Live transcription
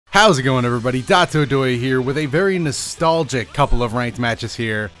How's it going, everybody? Dotodoya here with a very nostalgic couple of ranked matches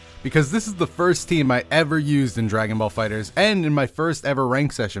here, because this is the first team I ever used in Dragonball FighterZ and in my first ever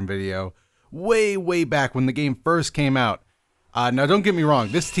rank session video, way back when the game first came out. Now don't get me wrong,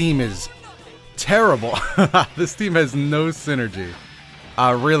 this team is terrible. This team has no synergy,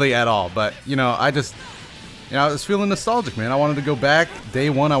 really at all, but I was feeling nostalgic, man. I wanted to go back, day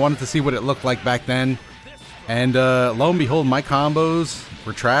one, I wanted to see what it looked like back then. And lo and behold, my combos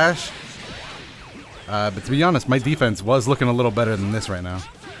were trash. But to be honest, my defense was looking a little better than this right now.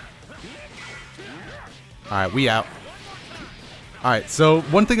 Alright, we out. Alright, so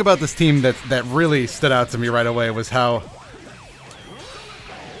one thing about this team that really stood out to me right away was how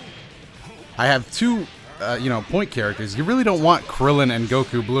I have two, point characters. You really don't want Krillin and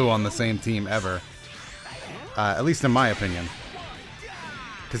Goku Blue on the same team ever. At least in my opinion.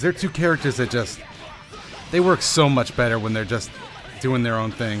 Because they're two characters that they work so much better when they're just doing their own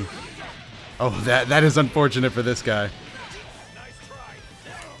thing. Oh, that is unfortunate for this guy.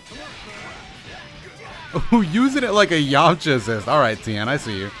 Oh, using it like a Yamcha assist. Alright, Tien, I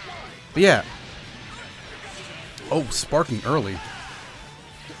see you. But yeah. Oh, sparking early.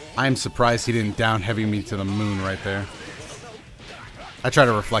 I'm surprised he didn't down heavy me to the moon right there. I tried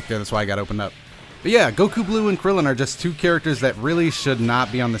to reflect there, that's why I got opened up. But yeah, Goku Blue and Krillin are just two characters that really should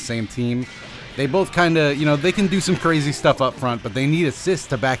not be on the same team. They both kind of, they can do some crazy stuff up front, but they need assists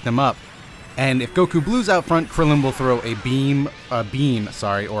to back them up. And if Goku Blue's out front, Krillin will throw a beam, or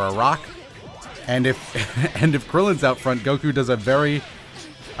a rock. And if Krillin's out front, Goku does a very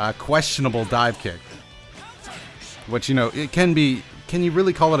questionable dive kick. Which, it can be, can you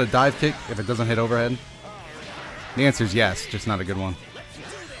really call it a dive kick if it doesn't hit overhead? The answer is yes, just not a good one.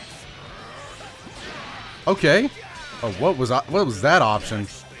 Okay. Oh, what was that option?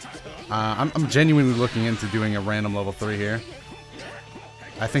 I'm genuinely looking into doing a random level 3 here.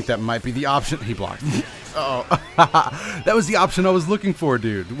 I think that might be the option. He blocked. Oh, that was the option I was looking for,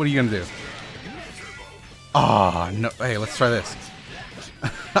 dude. What are you gonna do? Oh, no. Hey, let's try this.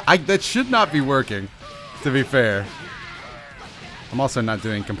 That should not be working, to be fair. I'm also not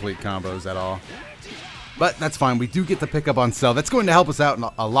doing complete combos at all. But that's fine. We do get to pick up on Cell. That's going to help us out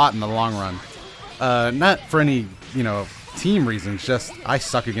a lot in the long run. Not for any, team reasons, just I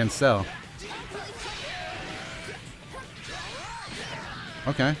suck against Cell.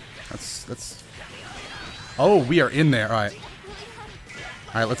 Okay, that's. Oh, we are in there. All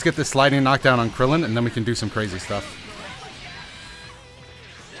right, let's get this sliding knockdown on Krillin, and then we can do some crazy stuff.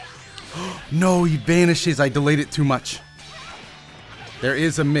 No, he vanishes. I delayed it too much. There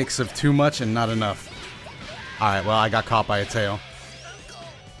is a mix of too much and not enough. All right, well, I got caught by a tail.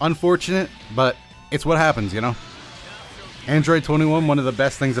 Unfortunate, but it's what happens, Android 21, one of the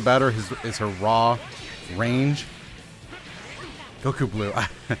best things about her is her raw range. Goku Blue.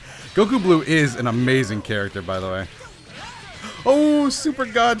 Goku Blue is an amazing character, by the way. Oh, Super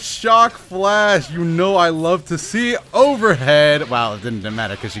God Shock Flash. I love to see overhead. Wow, it didn't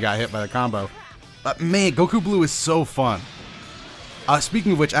matter because she got hit by the combo. But man, Goku Blue is so fun.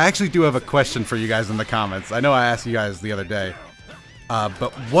 Speaking of which, I actually do have a question for you guys in the comments. I know I asked you guys the other day.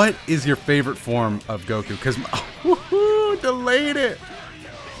 But what is your favorite form of Goku? Because, delayed it.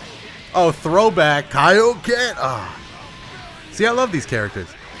 Oh, throwback, Kaioken. Oh. See, I love these characters.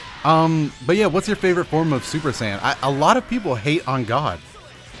 But yeah, what's your favorite form of Super Saiyan? A lot of people hate on God.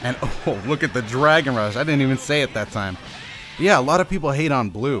 And, oh, look at the Dragon Rush. I didn't even say it that time. But yeah, a lot of people hate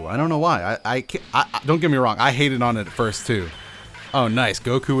on Blue. I don't know why. I don't get me wrong. I hated on it at first, too. Oh, nice.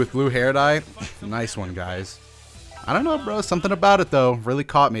 Goku with blue hair dye. Nice one, guys. I don't know, bro. Something about it, though, really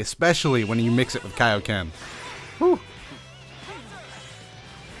caught me, especially when you mix it with Kaioken. Whew.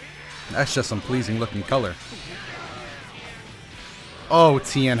 That's just some pleasing looking color. Oh,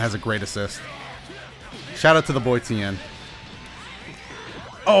 Tien has a great assist. Shout out to the boy Tien.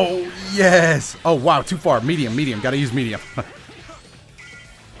 Oh, yes. Oh, wow. Too far. Medium. Gotta use medium.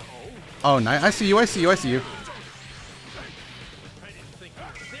 Oh, nice. I see you.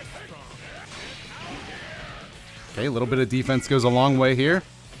 Okay, a little bit of defense goes a long way here.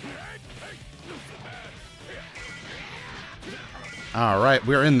 Alright,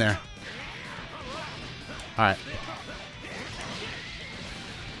 we're in there. Alright.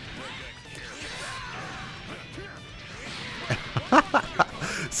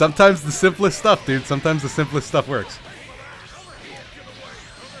 Sometimes the simplest stuff, dude. Sometimes the simplest stuff works.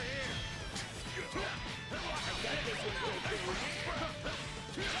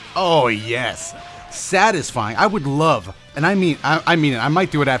 Oh, yes. Satisfying. I would love, and I mean it, I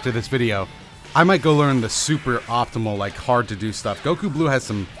might do it after this video. I might go learn the super optimal, like, hard to do stuff. Goku Blue has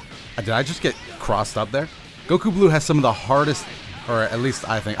some, did I just get crossed up there? Goku Blue has some of the hardest Or at least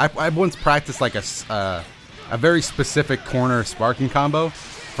I think. I once practiced like a very specific corner sparking combo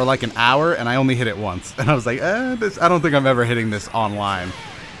for like an hour, and I only hit it once. And I was like, I don't think I'm ever hitting this online.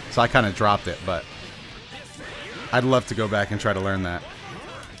 So I kind of dropped it, but I'd love to go back and try to learn that.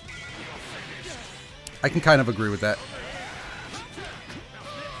 I can kind of agree with that.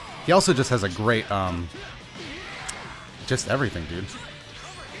 He also just has a great, just everything, dude.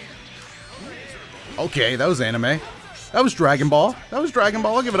 Okay, that was anime. That was Dragon Ball. That was Dragon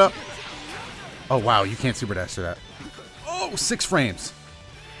Ball. I'll give it up. Oh, wow. You can't super dash through that. Oh, 6 frames.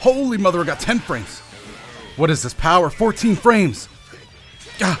 Holy mother, I got 10 frames. What is this power? 14 frames.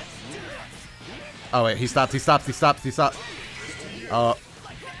 Ah. Oh, wait. He stopped. He stopped. He stopped. He stopped. All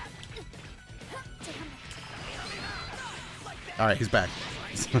right. He's back.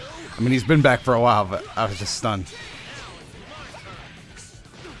 I mean, he's been back for a while, but I was just stunned.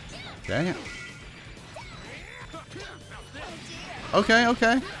 Okay. Okay,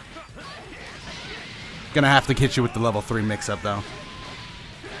 okay. Gonna have to hit you with the level 3 mix-up, though.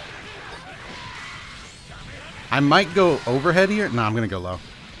 I might go overhead here. No, I'm gonna go low.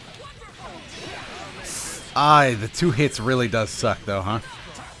 The 2 hits really does suck, though, huh?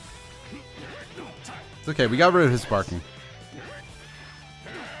 It's okay, we got rid of his sparking.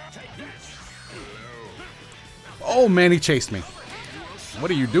 Oh, man, he chased me.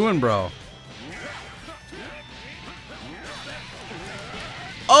 What are you doing, bro?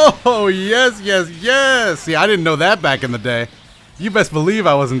 Oh, yes, yes, yes! See, I didn't know that back in the day. You best believe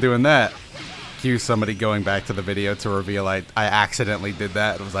I wasn't doing that. Cue somebody going back to the video to reveal I accidentally did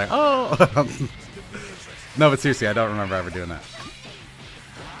that. It was like, oh! No, but seriously, I don't remember ever doing that.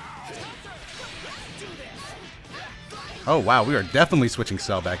 Oh, wow, we are definitely switching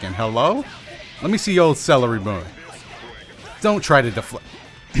Cell back in. Hello? Let me see old celery boy. Don't try to deflect.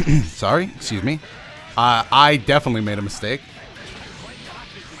 Sorry, excuse me. I definitely made a mistake.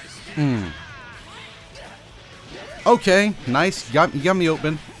 Okay, nice. You got me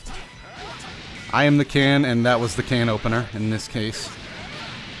open. I am the can, and that was the can opener in this case.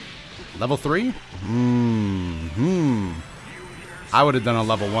 Level 3? I would have done a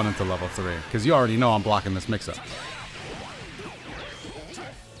level 1 into level 3, because you already know I'm blocking this mix-up.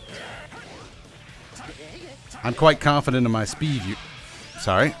 I'm quite confident in my speed.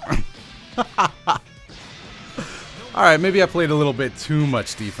 Sorry. Alright, maybe I played a little bit too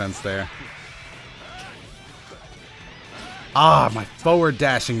much defense there. My forward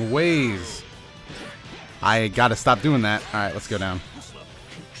dashing ways. I gotta stop doing that. Alright, let's go down.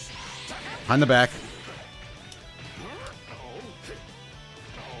 Behind the back.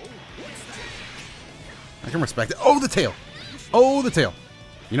 I can respect it. Oh, the tail. Oh, the tail.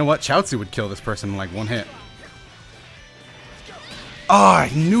 You know what? Chaozu would kill this person in like 1 hit. Oh,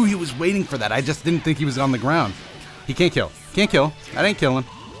 I knew he was waiting for that. I just didn't think he was on the ground. He can't kill. Can't kill. That ain't killing.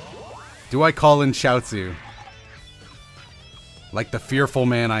 Do I call in Chaozu? Like the fearful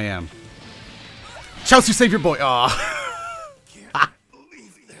man I am. Chaozu, save your boy. Can't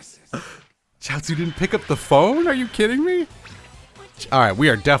believe this. Chaozu didn't pick up the phone? Are you kidding me? Alright, we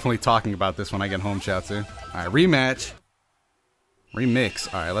are definitely talking about this when I get home, Chaozu. Alright, rematch. Remix.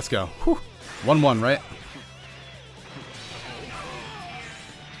 Alright, let's go. 1-1, right?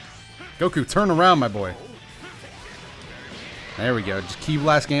 Goku, turn around, my boy. There we go. Just key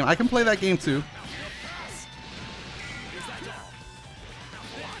blast game. I can play that game too.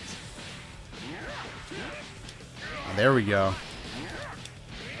 There we go.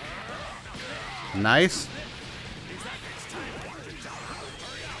 Nice.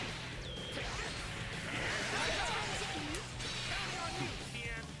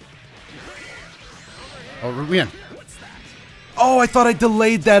 Oh, we're in. Oh, I thought I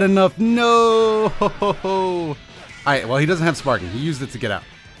delayed that enough. No. Alright, well, he doesn't have sparking. He used it to get out.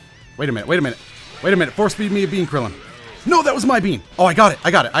 Wait a minute, wait a minute. Wait a minute. Force feed me a bean, Krillin. No, that was my bean. Oh, I got it. I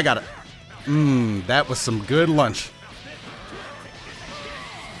got it. I got it. That was some good lunch.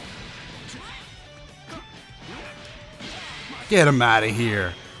 Get him out of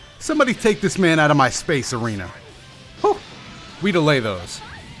here. Somebody take this man out of my space arena. Whew. We delay those.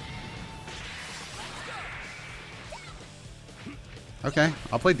 Okay,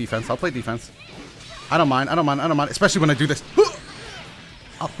 I'll play defense. I'll play defense. I don't mind. I don't mind. I don't mind. Especially when I do this.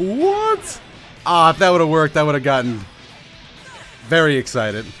 What? If that would have worked, I would have gotten very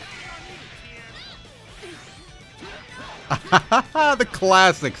excited. The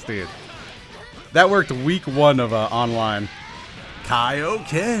classics, dude. That worked week 1 of online.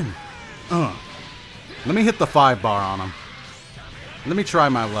 Kaioken. Let me hit the 5-bar on him. Let me try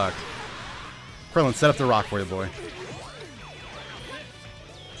my luck. Krillin, set up the rock for you, boy.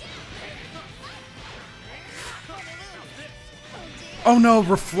 Oh no,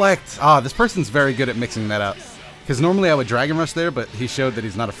 reflect. Ah, this person's very good at mixing that up. Because normally I would Dragon Rush there, but he showed that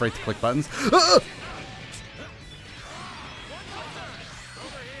he's not afraid to click buttons. Ah!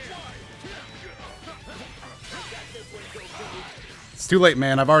 It's too late,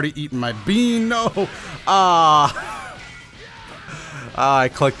 man. I've already eaten my bean. No. Ah. I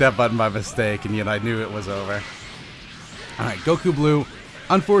clicked that button by mistake, and yet I knew it was over. Alright, Goku Blue,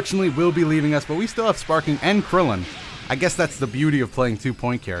 unfortunately, will be leaving us, but we still have Sparking and Krillin. I guess that's the beauty of playing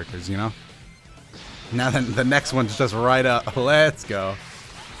 2-point characters, you know? Now then, the next one's just right up. Let's go.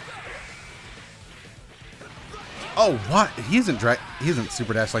 Oh, what? He isn't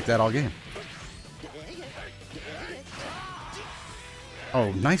Super Dash like that all game.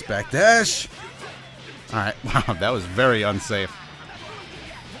 Oh, nice back dash. Alright, wow, that was very unsafe.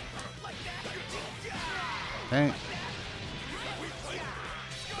 Okay.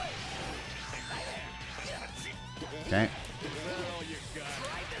 Okay.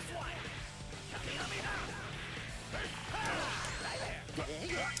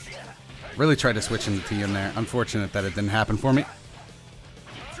 Really tried to switch into Tien there. Unfortunate that it didn't happen for me.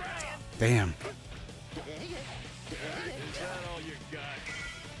 Damn.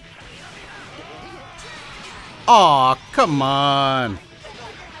 Aw, come on.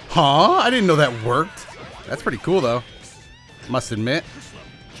 Huh? I didn't know that worked. That's pretty cool, though. Must admit.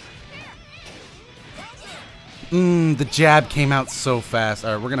 The jab came out so fast.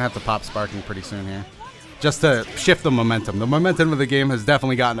 Alright, we're going to have to pop Sparking pretty soon here. Just to shift the momentum. The momentum of the game has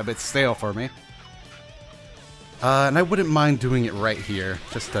definitely gotten a bit stale for me. And I wouldn't mind doing it right here.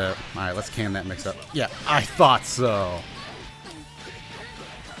 Just to... Alright, let's can that mix up. Yeah, I thought so.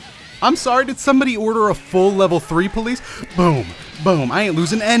 I'm sorry, did somebody order a full level 3 police? Boom. Boom. I ain't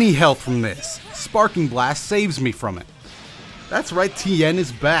losing any health from this. Sparking Blast saves me from it. That's right, Tien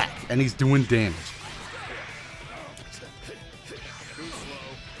is back. And he's doing damage.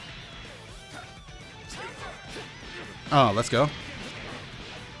 Oh, let's go.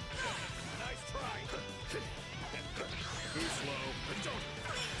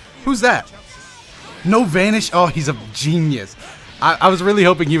 Who's that? No vanish? Oh, he's a genius. I was really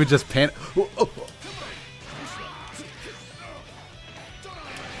hoping he would just panic.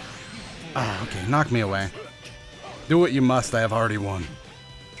 Ah, okay, knock me away. Do what you must, I have already won.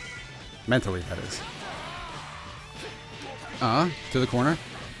 Mentally, that is. To the corner.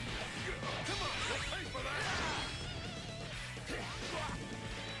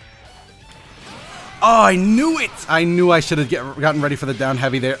 Oh, I knew it! I knew I should have gotten ready for the down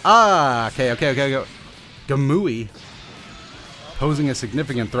heavy there. Ah, okay. Gamui posing a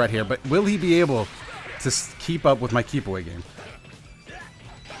significant threat here, but will he be able to keep up with my keep away game?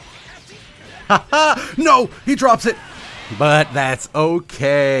 Haha! No! He drops it! But that's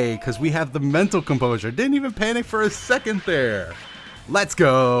okay, because we have the mental composure. Didn't even panic for a second there. Let's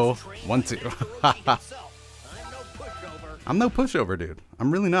go. 1-2. I'm no pushover, dude.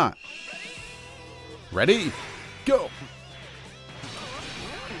 I'm really not. Ready? Go!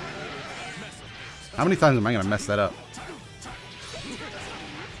 How many times am I going to mess that up?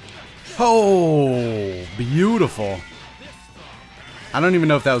 Oh, beautiful. I don't even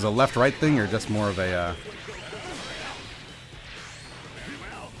know if that was a left-right thing or just more of a...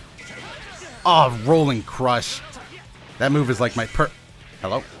 Oh, rolling crush. That move is like my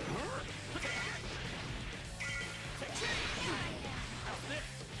Hello?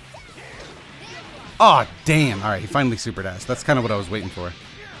 Oh, damn. Alright, he finally Super Dash. That's kind of what I was waiting for.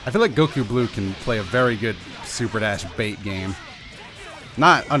 I feel like Goku Blue can play a very good Super Dash bait game.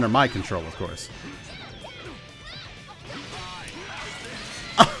 Not under my control, of course.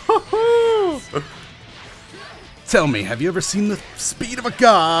 Tell me, have you ever seen the speed of a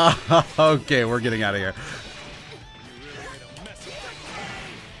car? Okay, we're getting out of here.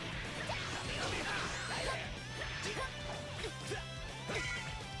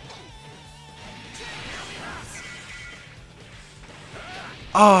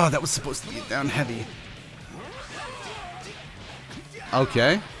 Oh, that was supposed to be down heavy.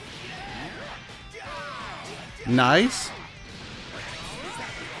 Okay. Nice.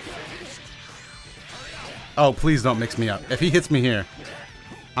 Oh, please don't mix me up. If he hits me here,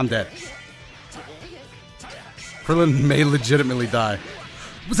 I'm dead. Krillin may legitimately die.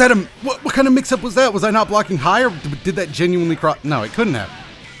 Was that a... What kind of mix-up was that? Was I not blocking high, or did that genuinely cross... No, it couldn't have.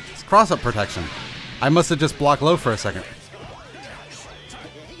 It's cross-up protection. I must have just blocked low for a second.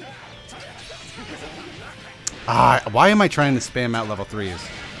 Why am I trying to spam out level 3s?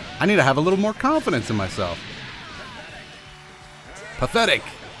 I need to have a little more confidence in myself. Pathetic.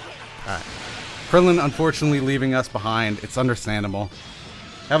 Alright. Krillin, unfortunately, leaving us behind. It's understandable.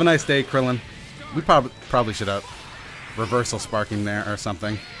 Have a nice day, Krillin. We probably should have. reversal sparking there or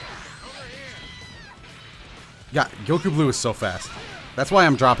something. Yeah, Goku Blue is so fast. That's why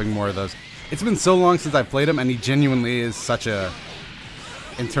I'm dropping more of those. It's been so long since I've played him, and he genuinely is such a,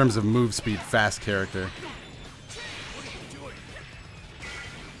 in terms of move speed, fast character.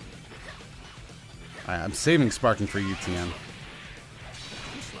 Alright, I'm saving sparking for you, Tien.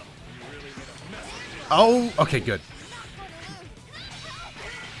 Oh, okay, good.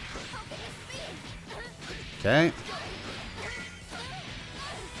 Okay.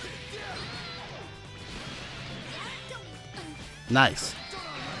 Nice.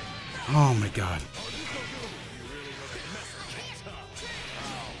 Oh my god.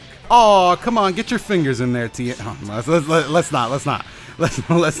 Oh, come on, get your fingers in there, Tien. Oh, let's not.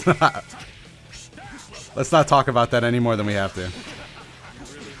 Let's not talk about that any more than we have to.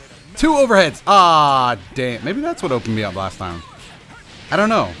 2 overheads. Ah, damn. Maybe that's what opened me up last time. I don't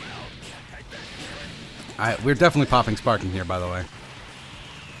know. We're definitely popping sparking here, by the way.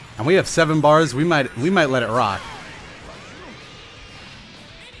 And we have 7 bars. We might let it rock.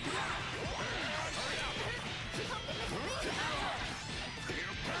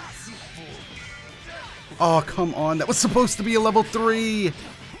 Oh, come on. That was supposed to be a level 3.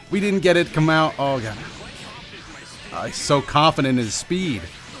 We didn't get it come out. Oh, God. He's so confident in his speed.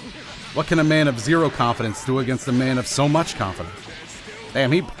 What can a man of 0 confidence do against a man of so much confidence?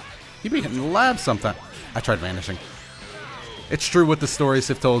 Damn, he be hitting the lab sometime. I tried vanishing. It's true what the stories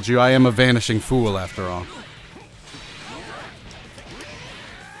have told you. I am a vanishing fool, after all.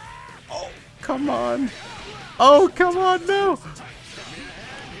 Oh, come on. Oh, come on, no.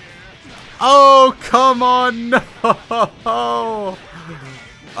 Oh, come on, no.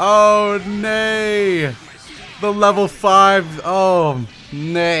 Oh, nay. The level 5. Oh,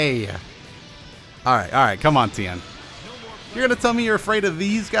 nay. Alright, come on, Tien. You're gonna tell me you're afraid of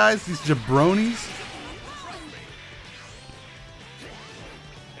these guys? These jabronis?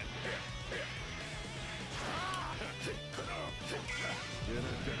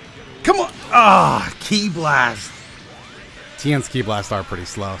 Come on! Ah, Ki Blast. Tien's Ki Blasts are pretty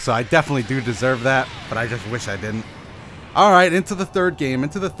slow, so I definitely do deserve that, but I just wish I didn't. Alright, into the third game,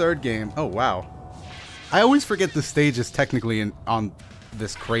 Oh, wow. I always forget the stage is technically on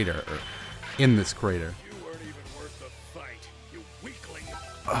this crater, or in this crater.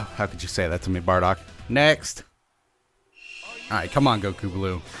 Oh, how could you say that to me, Bardock? Next! Alright, come on, Goku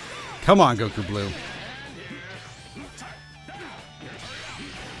Blue. Come on, Goku Blue.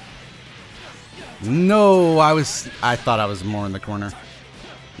 No, I thought I was more in the corner.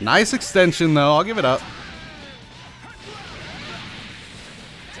 Nice extension, though. I'll give it up.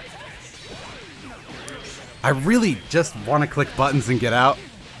 I really just want to click buttons and get out,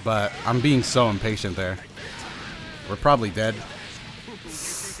 but I'm being so impatient there. We're probably dead.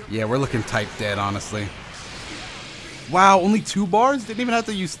 Yeah, we're looking type dead, honestly. Wow, only 2 bars? Didn't even have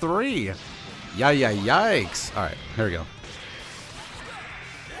to use 3. Yikes. Alright, here we go.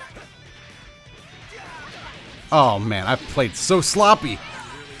 Oh, man, I've played so sloppy.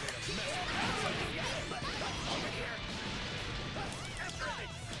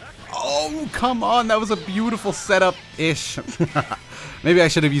 Oh, come on. That was a beautiful setup-ish. Maybe I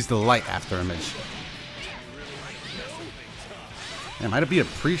should have used the light after image. Damn, I'd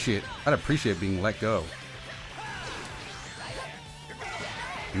appreciate being let go.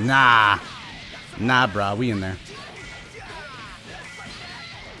 Nah, brah. We in there.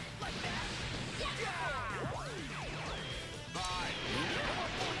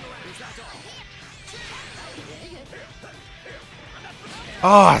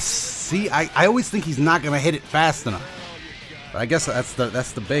 Oh, see, I always think he's not gonna hit it fast enough. But I guess that's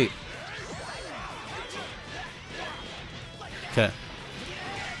the bait. Okay.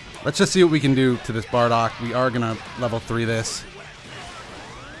 Let's just see what we can do to this Bardock. We are gonna level 3 this.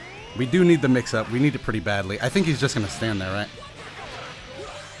 We do need the mix-up. We need it pretty badly. I think he's just gonna stand there, right?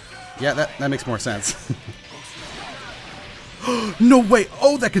 Yeah, that makes more sense. No way!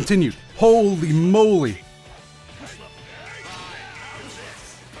 Oh, that continued! Holy moly!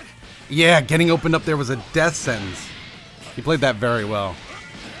 Yeah, getting opened up there was a death sentence. He played that very well.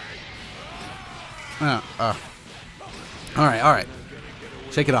 Alright.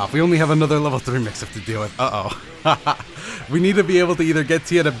 Shake it off. We only have another level 3 mix-up to deal with. Uh-oh. We need to be able to either get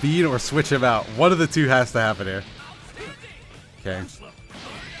Tien to beat or switch him out. One of the two has to happen here. Okay.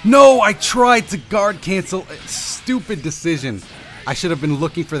 No, I tried to guard cancel. Stupid decision. I should have been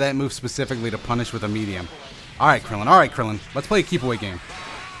looking for that move specifically to punish with a medium. Alright, Krillin. Let's play a keep-away game.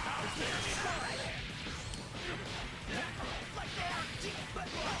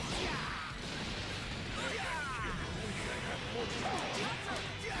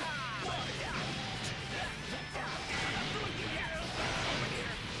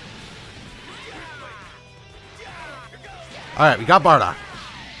 Alright, we got Bardock.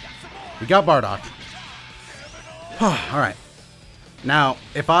 We got Bardock. Alright. Now,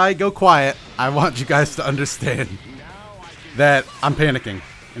 if I go quiet, I want you guys to understand that I'm panicking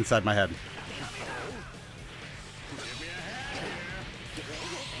inside my head.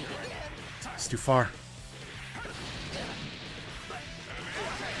 It's too far.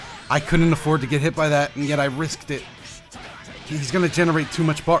 I couldn't afford to get hit by that, and yet I risked it. He's going to generate too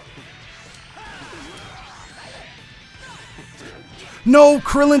much bar. No,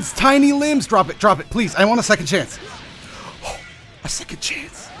 Krillin's tiny limbs. Drop it, please. I want a second chance. Oh, a second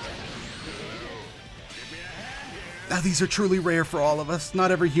chance. Now, these are truly rare for all of us. Not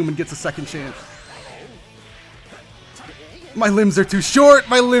every human gets a second chance. My limbs are too short.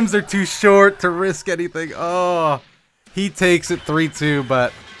 My limbs are too short to risk anything. Oh, he takes it 3-2,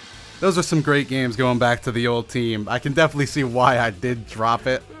 but those are some great games going back to the old team. I can definitely see why I did drop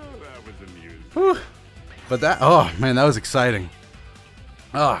it. Whew. But that, oh man, that was exciting.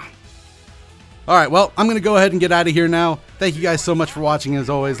 Oh. Alright, well, I'm going to go ahead and get out of here now. Thank you guys so much for watching as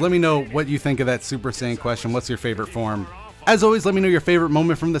always. Let me know what you think of that Super Saiyan question. What's your favorite form? As always, let me know your favorite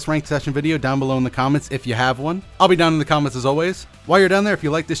moment from this ranked session video down below in the comments if you have one. I'll be down in the comments as always. While you're down there, if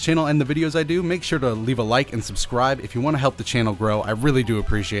you like this channel and the videos I do, make sure to leave a like and subscribe if you want to help the channel grow. I really do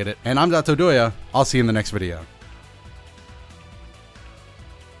appreciate it. And I'm Dotodoya. I'll see you in the next video.